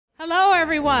Hello,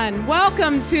 everyone.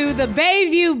 Welcome to the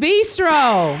Bayview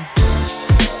Bistro.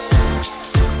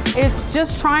 It's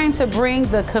just trying to bring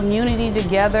the community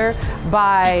together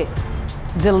by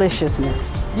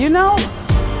deliciousness, you know?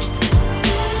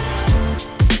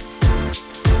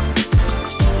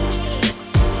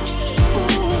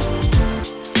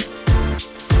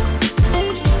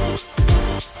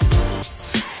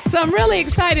 So I'm really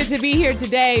excited to be here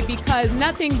today because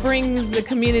nothing brings the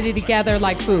community together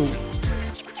like food.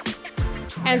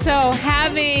 And so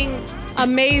having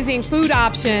amazing food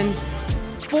options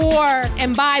for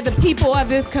and by the people of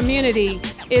this community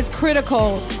is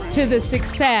critical to the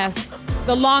success,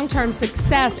 the long-term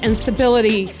success and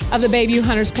stability of the Bayview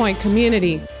Hunters Point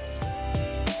community.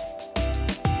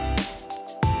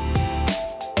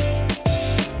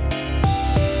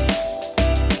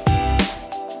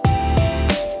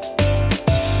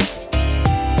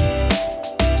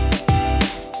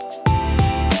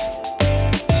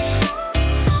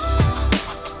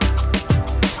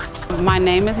 My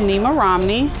name is Nima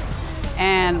Romney,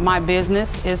 and my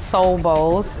business is Soul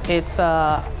Bowls. It's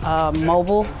a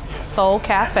mobile soul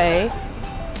cafe.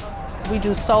 We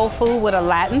do soul food with a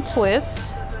Latin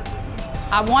twist.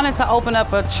 I wanted to open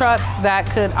up a truck that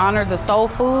could honor the soul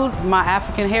food, my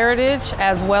African heritage,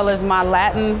 as well as my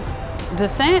Latin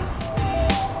descent.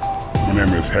 My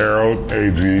name is Harold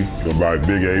A.G., go by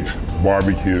Big H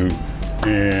BBQ,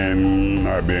 and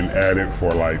I've been at it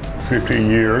for like 15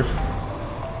 years.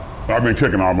 I've been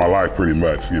cooking all my life pretty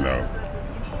much, you know.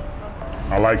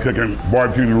 I like cooking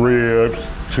barbecued ribs,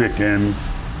 chicken,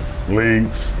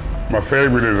 links. My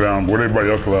favorite is what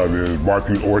everybody else loves is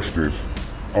barbecued oysters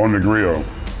on the grill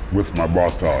with my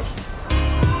boss sauce.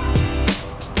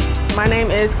 My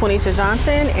name is Quenisha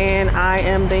Johnson, and I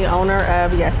am the owner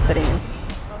of Yes Pudding.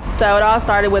 So it all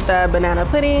started with the banana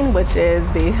pudding, which is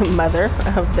the mother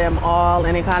of them all,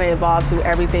 and it kind of evolved to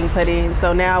everything pudding.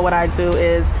 So now what I do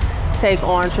is take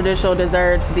on traditional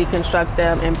desserts, deconstruct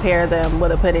them, and pair them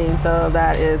with a pudding. So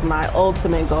that is my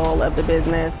ultimate goal of the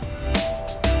business.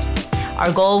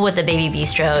 Our goal with the Bayview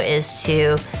Bistro is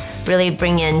to really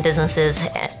bring in businesses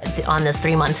on this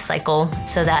 3-month cycle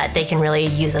so that they can really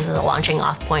use us as a launching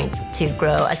off point to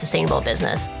grow a sustainable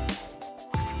business.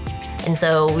 And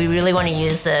so we really want to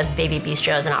use the Bayview Bistro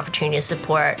as an opportunity to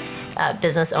support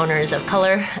business owners of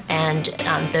color and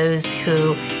those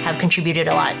who have contributed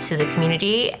a lot to the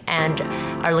community and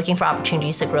are looking for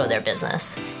opportunities to grow their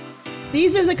business.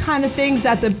 These are the kind of things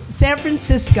that the San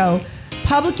Francisco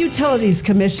Public Utilities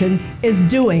Commission is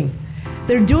doing.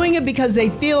 They're doing it because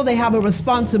they feel they have a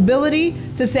responsibility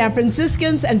to San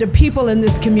Franciscans and to people in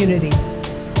this community.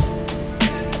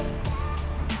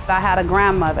 I had a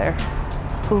grandmother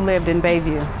who lived in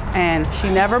Bayview, and she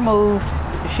never moved.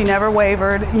 She never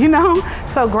wavered, you know?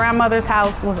 So grandmother's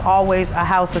house was always a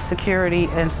house of security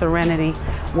and serenity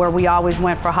where we always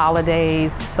went for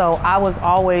holidays. So I was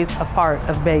always a part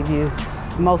of Bayview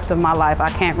most of my life.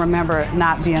 I can't remember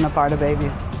not being a part of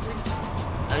Bayview.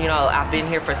 You know, I've been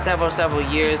here for several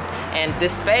years, and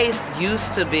this space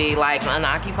used to be like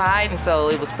unoccupied, and so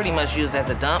it was pretty much used as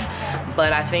a dump.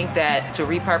 But I think that to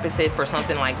repurpose it for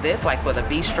something like this, like for the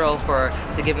bistro,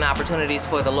 to give opportunities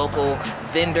for the local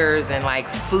vendors and like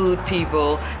food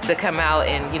people to come out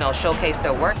and, you know, showcase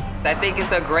their work, I think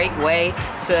it's a great way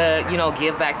to, you know,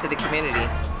 give back to the community.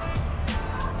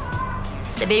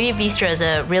 The Bayview Bistro is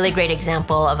a really great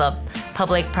example of a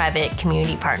public-private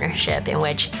community partnership in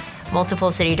which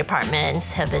multiple city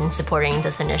departments have been supporting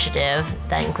this initiative.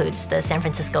 That includes the San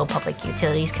Francisco Public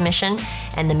Utilities Commission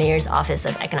and the Mayor's Office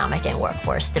of Economic and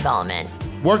Workforce Development.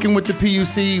 Working with the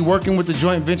PUC, working with the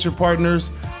joint venture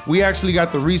partners, we actually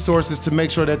got the resources to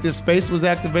make sure that this space was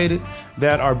activated,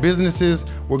 that our businesses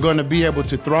were going to be able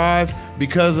to thrive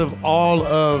because of all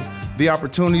of the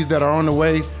opportunities that are on the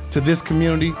way to this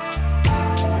community.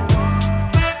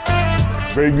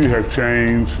 Bayview has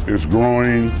changed, it's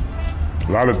growing.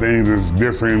 A lot of things is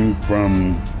different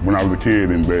from when I was a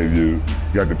kid in Bayview.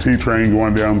 You got the T-train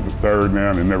going down to 3rd now,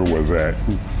 and it never was that.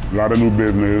 A lot of new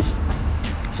business.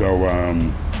 So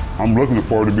I'm looking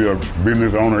forward to be a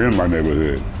business owner in my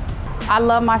neighborhood. I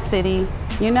love my city.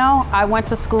 You know, I went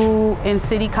to school in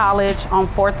City College on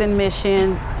 4th and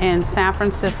Mission in San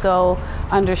Francisco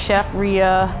under Chef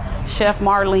Rhea, Chef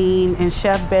Marlene, and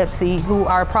Chef Betsy, who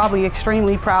are probably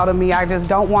extremely proud of me. I just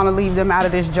don't want to leave them out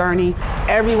of this journey.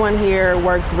 Everyone here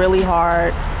works really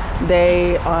hard.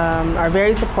 They are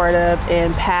very supportive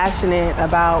and passionate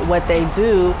about what they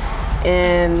do,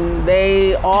 and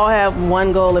they all have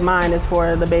one goal in mind, is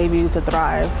for the Bayview to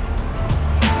thrive.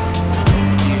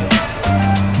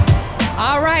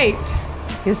 All right,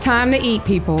 it's time to eat,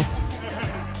 people.